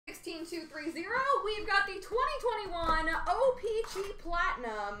18230. We've got the 2021 OPC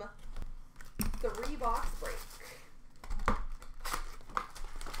Platinum 3-box break.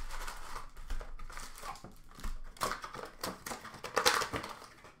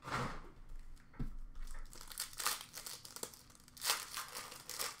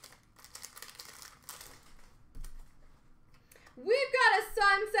 We've got a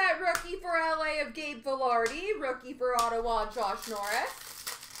Sunset rookie for LA of Gabe Vilardi, rookie for Ottawa, Josh Norris.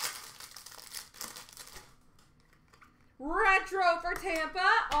 Retro for Tampa,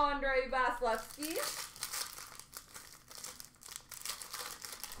 Andrei Vasilevsky.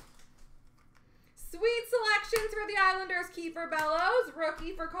 Sweet selections for the Islanders, Kiefer Bellows,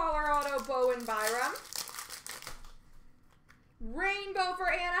 rookie for Colorado, Bowen Byram. Rainbow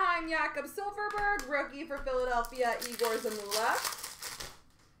for Anaheim, Jakob Silfverberg. Rookie for Philadelphia, Igor Zamula.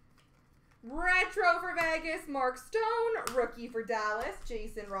 Retro for Vegas, Mark Stone. Rookie for Dallas,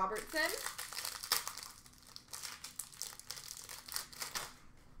 Jason Robertson.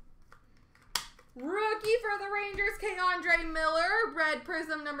 Rookie for the Rangers, K'Andre Miller. Red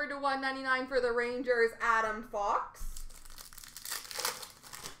Prism number /199 for the Rangers, Adam Fox.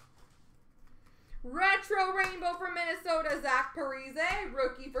 Retro Rainbow for Minnesota, Zach Parise.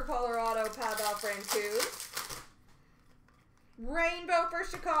 Rookie for Colorado, Pavel Francouz. Rainbow for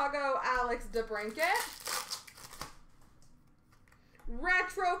Chicago, Alex DeBrincat.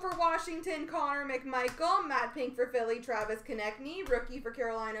 Retro for Washington, Connor McMichael. Matte Pink for Philly, Travis Konechny. Rookie for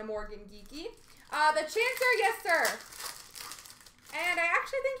Carolina, Morgan Geekie. The Chancellor, yes sir. And I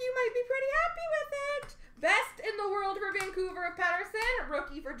actually think you might be pretty happy with it. Best in the world for Vancouver of Pettersson.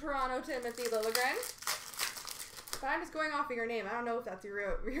 Rookie for Toronto, Timothy Liljegren. But I'm just going off of your name. I don't know if that's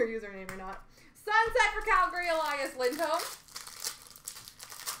your username or not. Sunset for Calgary, Elias Lindholm.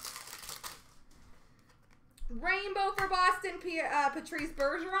 Rainbow for Boston, Patrice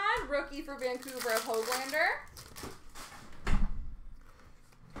Bergeron. Rookie for Vancouver of Hoglander.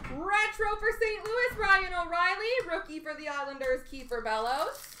 Retro for St. Louis, Ryan O'Reilly. Rookie for the Islanders, Kiefer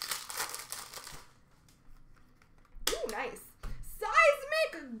Bellows. Ooh, nice.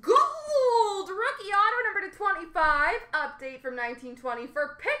 Seismic Gold! Rookie auto number /25. Update from 1920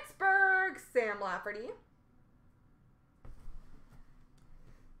 for Pittsburgh, Sam Lafferty.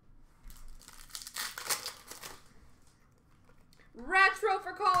 Retro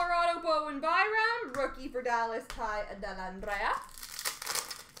for Colorado, Bowen Byram. Rookie for Dallas, Ty Dellandrea.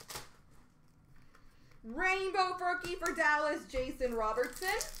 Rainbow rookie for Dallas, Jason Robertson.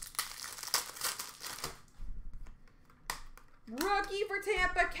 Rookie for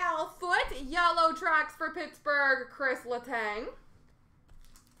Tampa, Cal Foote. Yellow tracks for Pittsburgh, Chris Letang.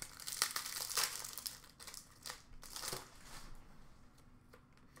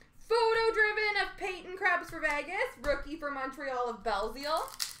 Photo driven of Peyton Krebs for Vegas. Rookie for Montreal of Belzile.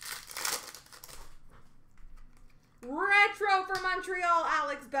 Retro for Montreal,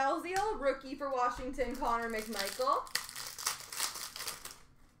 Alex Belzile. Rookie for Washington, Connor McMichael.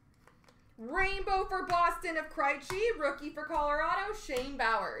 Rainbow for Boston of Krejci. Rookie for Colorado, Shane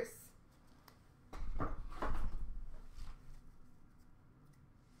Bowers.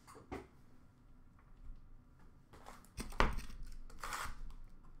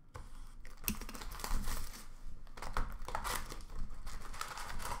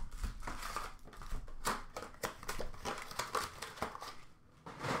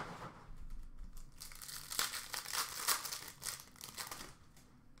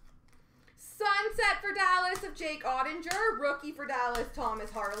 Sunset for Dallas of Jake Ottinger. Rookie for Dallas, Thomas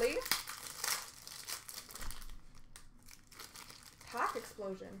Harley. Pack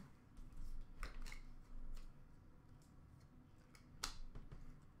explosion.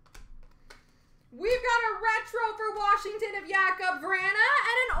 We've got a retro for Washington of Jakub Vrana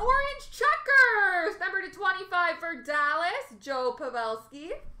and an orange checkers. Number /25 for Dallas, Joe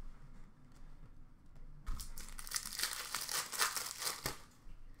Pavelski.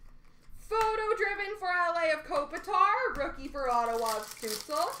 Photo driven for LA of Kopitar. Rookie for Ottawa of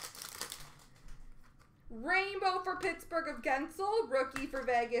Stützle. Rainbow for Pittsburgh of Gensel. Rookie for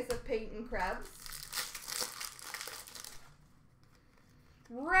Vegas of Peyton Krebs.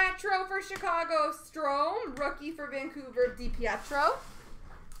 Retro for Chicago of Strome. Rookie for Vancouver of DiPietro.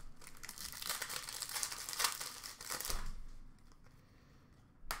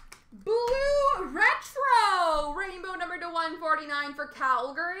 Blue Retro! Rainbow number /149 for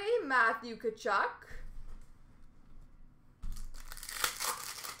Calgary, Matthew Tkachuk.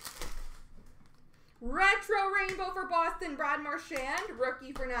 Retro Rainbow for Boston, Brad Marchand.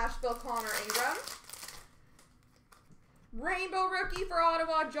 Rookie for Nashville, Connor Ingram. Rainbow rookie for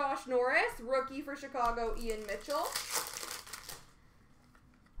Ottawa, Josh Norris. Rookie for Chicago, Ian Mitchell.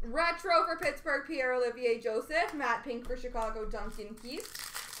 Retro for Pittsburgh, Pierre-Olivier Joseph. Matte pink for Chicago, Duncan Keith.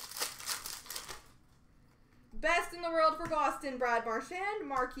 Best in the world for Boston, Brad Marchand.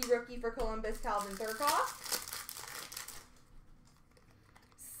 Marquee rookie for Columbus, Calvin Thurkoff.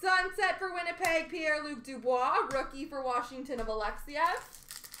 Sunset for Winnipeg, Pierre-Luc Dubois. Rookie for Washington of Alexiev.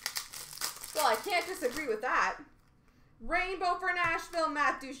 Well, I can't disagree with that. Rainbow for Nashville,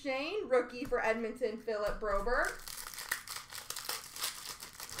 Matt Duchene. Rookie for Edmonton, Philip Broberg.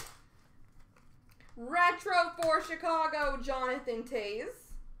 Retro for Chicago, Jonathan Toews.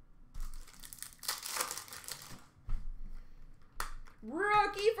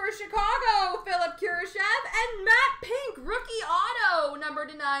 Rookie for Chicago, Philip Kurashev. And matte pink rookie auto, number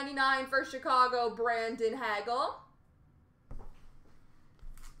 /99 for Chicago, Brandon Hagel.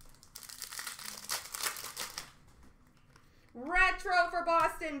 Retro for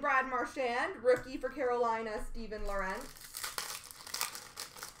Boston, Brad Marchand. Rookie for Carolina, Steven Laurent.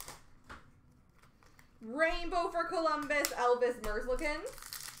 Rainbow for Columbus, Elvis Merzlikins.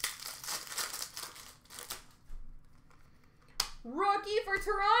 Rookie for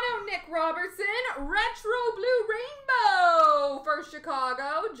Toronto, Nick Robertson. Retro blue rainbow for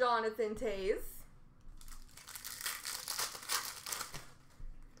Chicago, Jonathan Toews.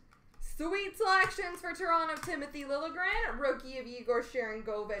 Sweet selections for Toronto, Timothy Liljegren. Rookie of Igor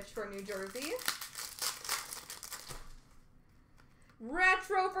Sharangovich for New Jersey.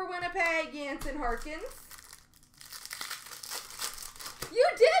 Retro for Winnipeg, Jansen Harkins. You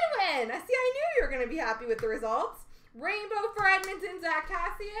did win! I knew you were going to be happy with the results. Rainbow for Edmonton, Zach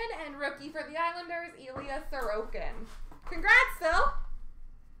Kassian. And rookie for the Islanders, Ilya Sorokin. Congrats, Phil!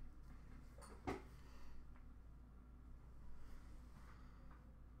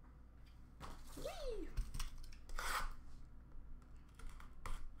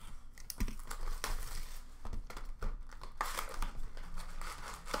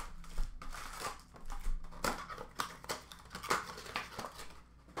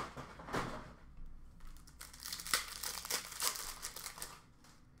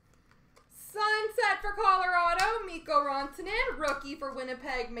 Sunset for Colorado, Mikko Rantanen. Rookie for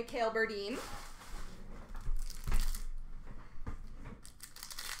Winnipeg, Mikhail Berdin.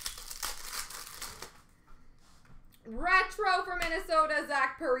 Retro for Minnesota,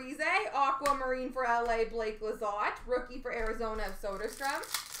 Zach Parise. Aquamarine for LA, Blake Lizotte. Rookie for Arizona of Soderstrom.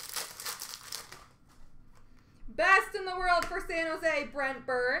 Best in the world for San Jose, Brent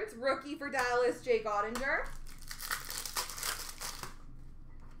Burns. Rookie for Dallas, Jake Ottinger.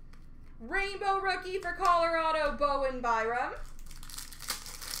 Rainbow rookie for Colorado, Bowen Byram.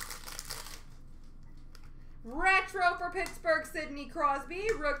 Retro for Pittsburgh, Sidney Crosby.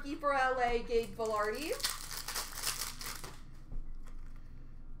 Rookie for LA, Gabe Vilardi.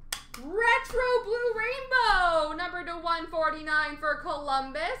 Retro blue rainbow, number /149 for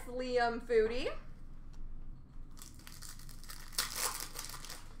Columbus, Liam Foudy.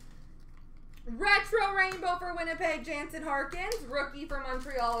 Retro rainbow for Winnipeg, Jansen Harkins. Rookie for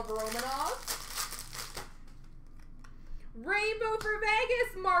Montreal of Romanov. Rainbow for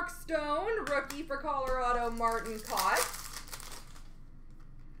Vegas, Mark Stone. Rookie for Colorado, Martin Kaut.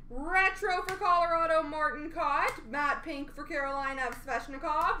 Retro for Colorado, Martin Kaut. Matte pink for Carolina of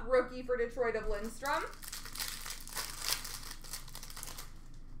Svechnikov. Rookie for Detroit of Lindstrom.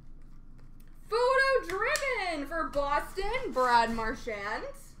 Photo driven for Boston, Brad Marchand.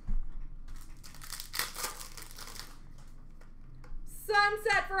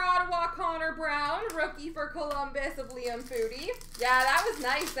 Sunset for Ottawa, Connor Brown. Rookie for Columbus of Liam Foudy. Yeah, that was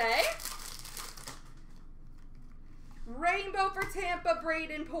nice, eh? Rainbow for Tampa,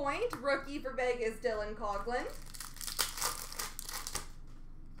 Braden Point. Rookie for Vegas, Dylan Coghlan.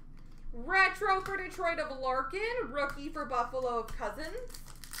 Retro for Detroit of Larkin. Rookie for Buffalo of Cousins.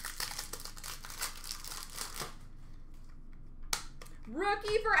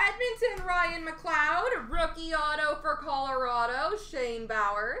 Rookie for Edmonton, Ryan McLeod. Rookie auto for Colorado, Shane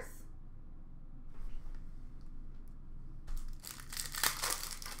Bowers.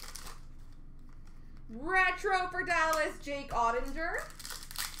 Retro for Dallas, Jake Ottinger.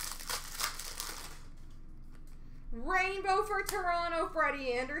 Rainbow for Toronto,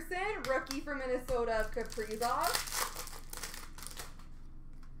 Freddie Anderson. Rookie for Minnesota of Kaprizov.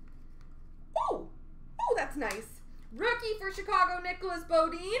 Oh, that's nice. Rookie for Chicago, Nicholas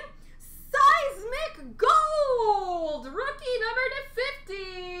Bodine. Seismic Gold! Rookie number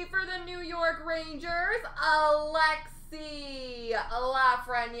 /50 for the New York Rangers, Alexis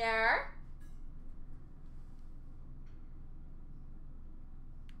Lafreniere.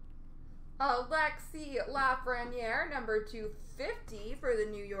 Alexis Lafreniere, number /250 for the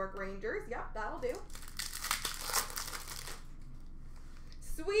New York Rangers. Yep, that'll do.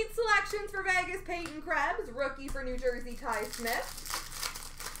 Sweet selections for Vegas, Peyton Krebs. Rookie for New Jersey, Ty Smith.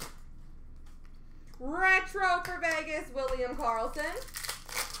 Retro for Vegas, William Karlsson.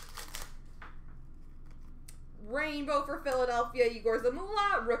 Rainbow for Philadelphia, Igor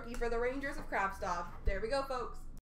Zamula. Rookie for the Rangers of Krabstov. There we go, folks.